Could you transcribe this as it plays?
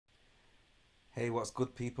Hey, what's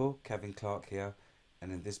good, people? Kevin Clarke here, and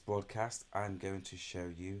in this broadcast, I'm going to show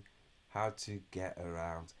you how to get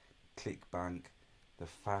around Clickbank the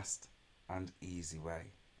fast and easy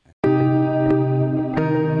way.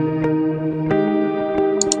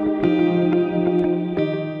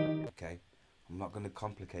 Okay, I'm not going to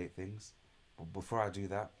complicate things, but before I do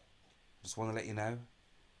that, I just want to let you know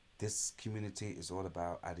this community is all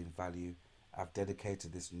about adding value. I've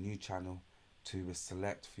dedicated this new channel to a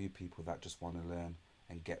select few people that just want to learn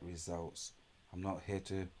and get results. I'm not here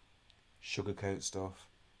to sugarcoat stuff.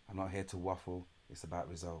 I'm not here to waffle. It's about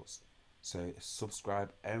results. So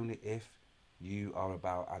subscribe only if you are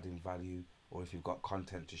about adding value or if you've got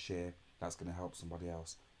content to share that's going to help somebody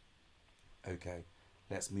else. Okay,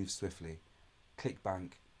 let's move swiftly.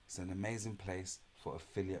 Clickbank is an amazing place for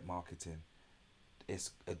affiliate marketing.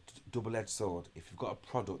 It's a double-edged sword. If you've got a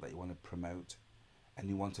product that you want to promote and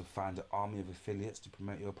you want to find an army of affiliates to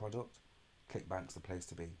promote your product, Clickbank's the place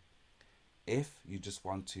to be. If you just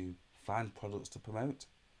want to find products to promote,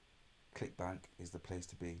 Clickbank is the place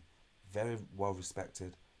to be. Very well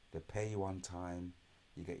respected. They pay you on time.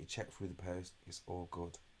 You get your check through the post. It's all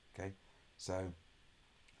good. Okay, so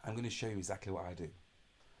I'm going to show you exactly what I do.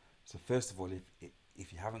 So first of all,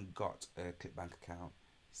 if you haven't got a Clickbank account,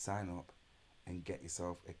 sign up and get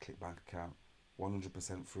yourself a Clickbank account.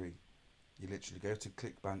 100% free. You literally go to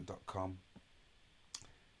clickbank.com.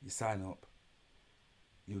 You sign up.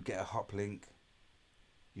 You'll get a hop link.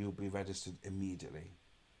 You'll be registered immediately.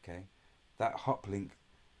 Okay, that hop link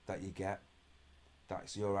that you get,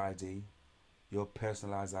 that's your ID, your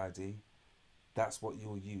personalized ID. That's what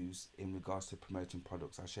you'll use in regards to promoting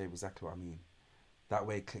products. I'll show you exactly what I mean. That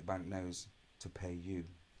way Clickbank knows to pay you.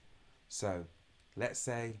 So let's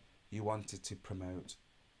say you wanted to promote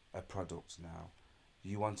a product now.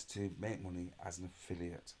 You wanted to make money as an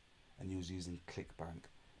affiliate and you was using Clickbank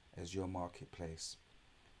as your marketplace.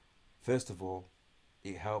 First of all,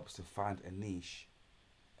 it helps to find a niche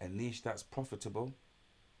that's profitable,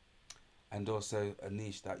 and also a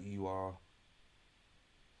niche that you are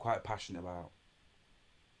quite passionate about.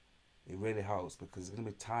 It really helps because there's going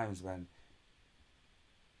to be times when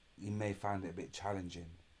you may find it a bit challenging,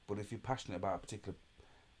 but if you're passionate about a particular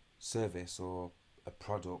service or a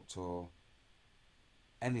product or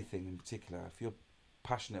anything in particular, if you're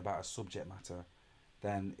passionate about a subject matter,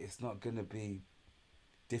 then it's not going to be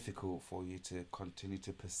difficult for you to continue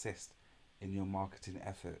to persist in your marketing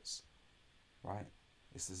efforts, right?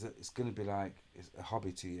 It's going to be like it's a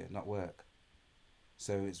hobby to you, not work.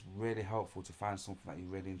 So it's really helpful to find something that you're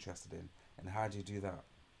really interested in. And how do you do that?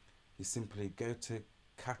 You simply go to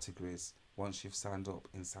categories once you've signed up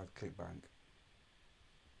inside Clickbank,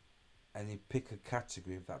 and you pick a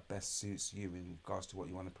category that best suits you in regards to what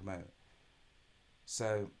you want to promote.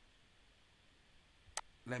 So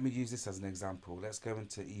let me use this as an example. Let's go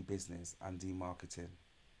into e-business and e-marketing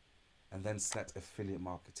and then select affiliate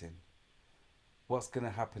marketing. What's going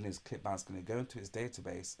to happen is Clickbank's going to go into its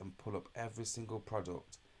database and pull up every single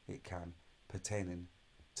product it can pertaining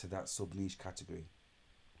to that sub niche category.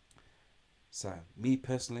 So me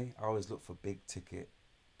personally, I always look for big ticket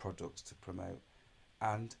products to promote,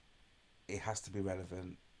 and it has to be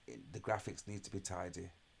relevant. The graphics need to be tidy,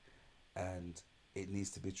 and it needs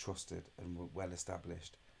to be trusted and well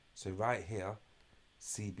established. So right here,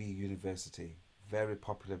 CB University, very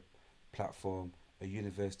popular platform, a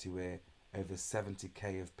university where over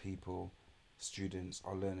 70k of people, students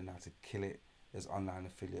are learning how to kill it as online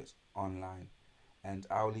affiliates online. And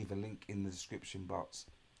I'll leave a link in the description box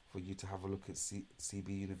for you to have a look at CB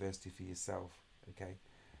University for yourself. Okay,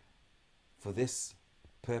 for this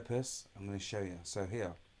purpose I'm going to show you. So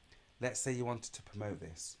here, let's say you wanted to promote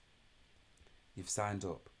this. You've signed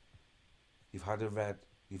up, you've had a read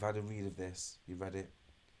of this, you've read it.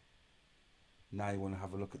 Now you want to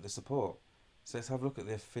have a look at the support. So let's have a look at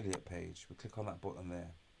the affiliate page. We click on that button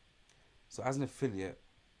there. So as an affiliate,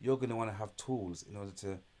 you're going to want to have tools in order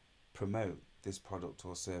to promote this product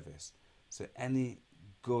or service. So any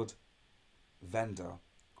good vendor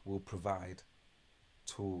will provide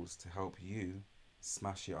tools to help you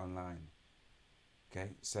smash it online.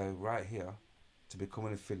 Okay, so right here, to become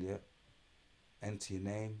an affiliate, enter your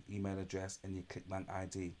name, email address and your Clickbank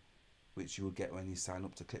ID, which you will get when you sign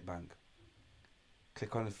up to Clickbank.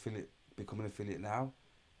 Click on affiliate, become an affiliate now,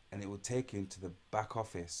 and it will take you into the back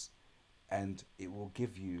office, and it will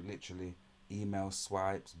give you literally email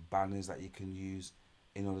swipes, banners that you can use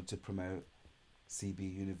in order to promote CB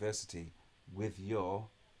University with your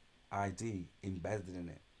ID embedded in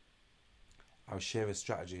it. I'll share a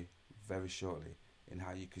strategy very shortly in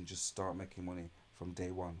how you can just start making money from day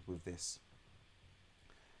one with this.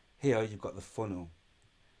 Here you've got the funnel.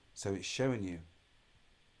 So it's showing you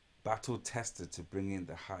battle tested to bring in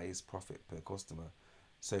the highest profit per customer.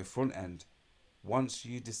 So front end, once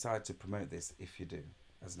you decide to promote this, if you do,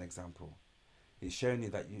 as an example, it's showing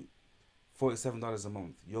you that you $47 a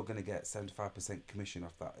month, you're going to get 75% commission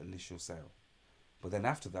off that initial sale. But then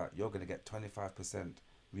after that, you're going to get 25%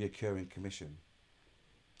 reoccurring commission.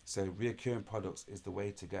 So reoccurring products is the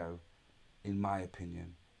way to go, in my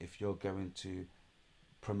opinion, if you're going to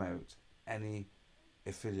promote any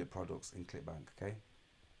affiliate products in Clickbank, okay?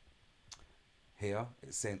 Here,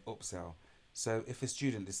 it's saying upsell. So if a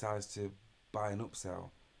student decides to buy an upsell,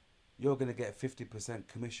 you're going to get 50%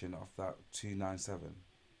 commission off that 297,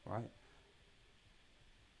 right?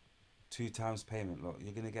 2 times payment, look,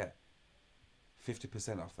 you're going to get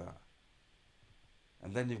 50% off that.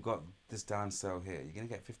 And then you've got this downsell here, you're going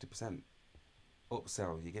to get 50%.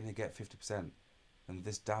 Upsell, you're going to get 50%. And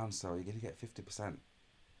this downsell, you're going to get 50%.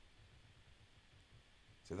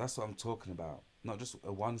 So that's what I'm talking about. Not just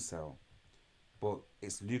a one sell, but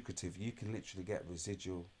it's lucrative. You can literally get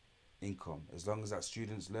residual income. As long as that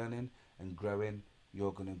student's learning and growing,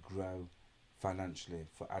 you're going to grow financially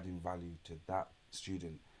for adding value to that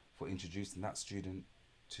student, for introducing that student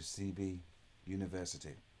to CB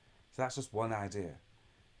University. So that's just one idea.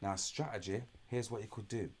 Now strategy, here's what you could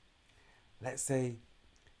do. Let's say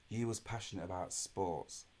you was passionate about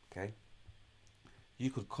sports, okay?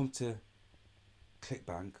 You could come to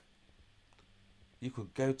Clickbank. You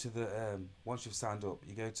could go to the, once you've signed up,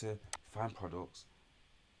 you go to find products,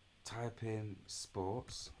 type in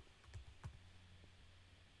sports,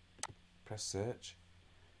 press search,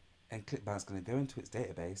 and Clickbank's going to go into its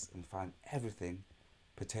database and find everything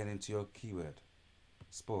pertaining to your keyword,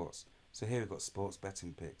 sports. So here we've got sports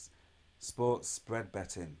betting picks, sports spread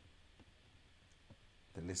betting,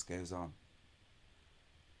 the list goes on.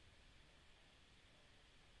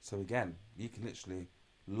 So again, you can literally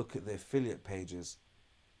look at the affiliate pages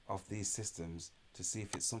of these systems to see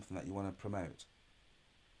if it's something that you want to promote.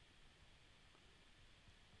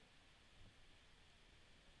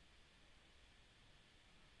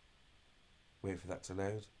 Wait for that to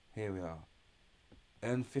load. Here we are.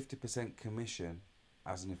 Earn 50% commission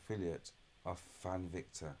as an affiliate of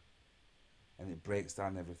FanVictor. And it breaks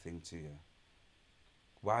down everything to you.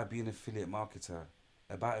 Why be an affiliate marketer?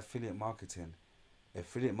 About affiliate marketing.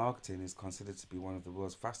 Affiliate marketing is considered to be one of the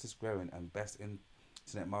world's fastest growing and best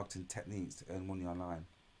internet marketing techniques to earn money online.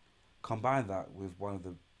 Combine that with one of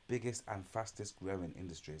the biggest and fastest growing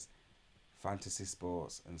industries, fantasy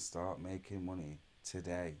sports, and start making money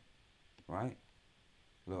today. Right?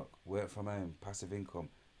 Look, work from home, passive income,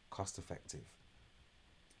 cost effective.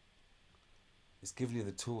 It's giving you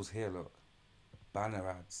the tools here, look. Banner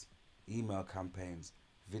ads, email campaigns,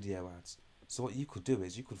 video ads. So what you could do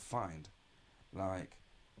is you could find like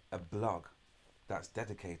a blog that's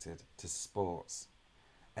dedicated to sports.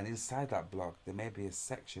 And inside that blog, there may be a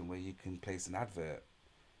section where you can place an advert.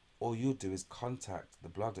 All you do is contact the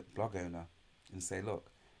blog owner and say,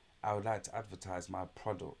 look, I would like to advertise my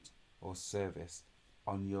product or service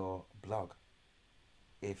on your blog.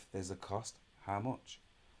 If there's a cost, how much?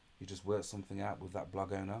 You just work something out with that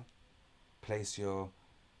blog owner, place your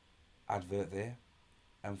advert there,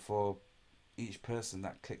 and for each person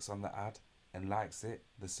that clicks on the ad and likes it,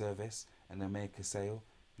 the service, and then make a sale,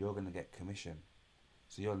 you're going to get commission.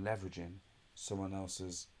 So you're leveraging someone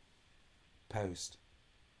else's post.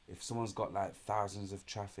 If someone's got like thousands of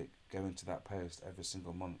traffic going to that post every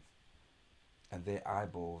single month, and their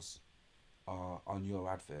eyeballs are on your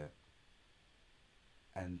advert,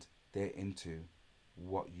 and they're into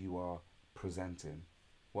what you are presenting,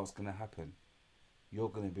 what's going to happen? You're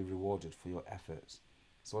going to be rewarded for your efforts.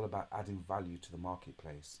 It's all about adding value to the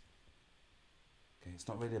marketplace. Okay, it's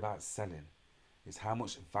not really about selling. It's how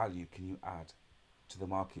much value can you add to the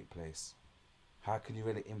marketplace? How can you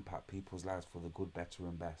really impact people's lives for the good, better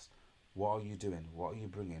and best? What are you doing? What are you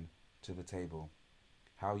bringing to the table?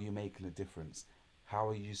 How are you making a difference? How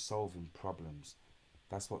are you solving problems?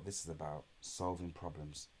 That's what this is about, solving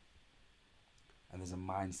problems. And there's a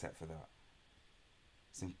mindset for that.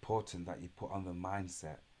 It's important that you put on the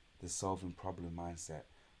mindset, the solving problem mindset.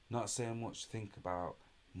 Not so much think about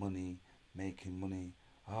money, making money.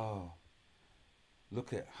 Oh,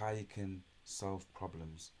 look at how you can solve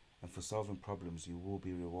problems. And for solving problems, you will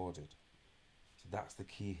be rewarded. So that's the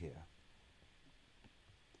key here.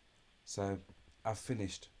 So I've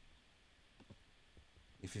finished.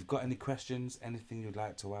 If you've got any questions, anything you'd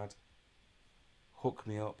like to add, hook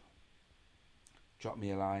me up, drop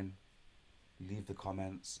me a line, leave the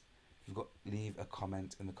comments. Leave a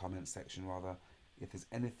comment in the comment section rather. If there's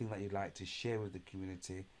anything that you'd like to share with the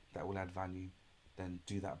community that will add value, then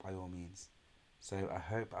do that by all means. So I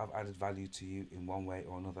hope I've added value to you in one way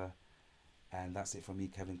or another. And that's it from me,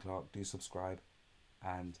 Kevin Clarke. Do subscribe,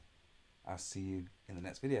 and I'll see you in the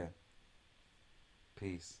next video.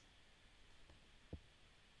 Peace.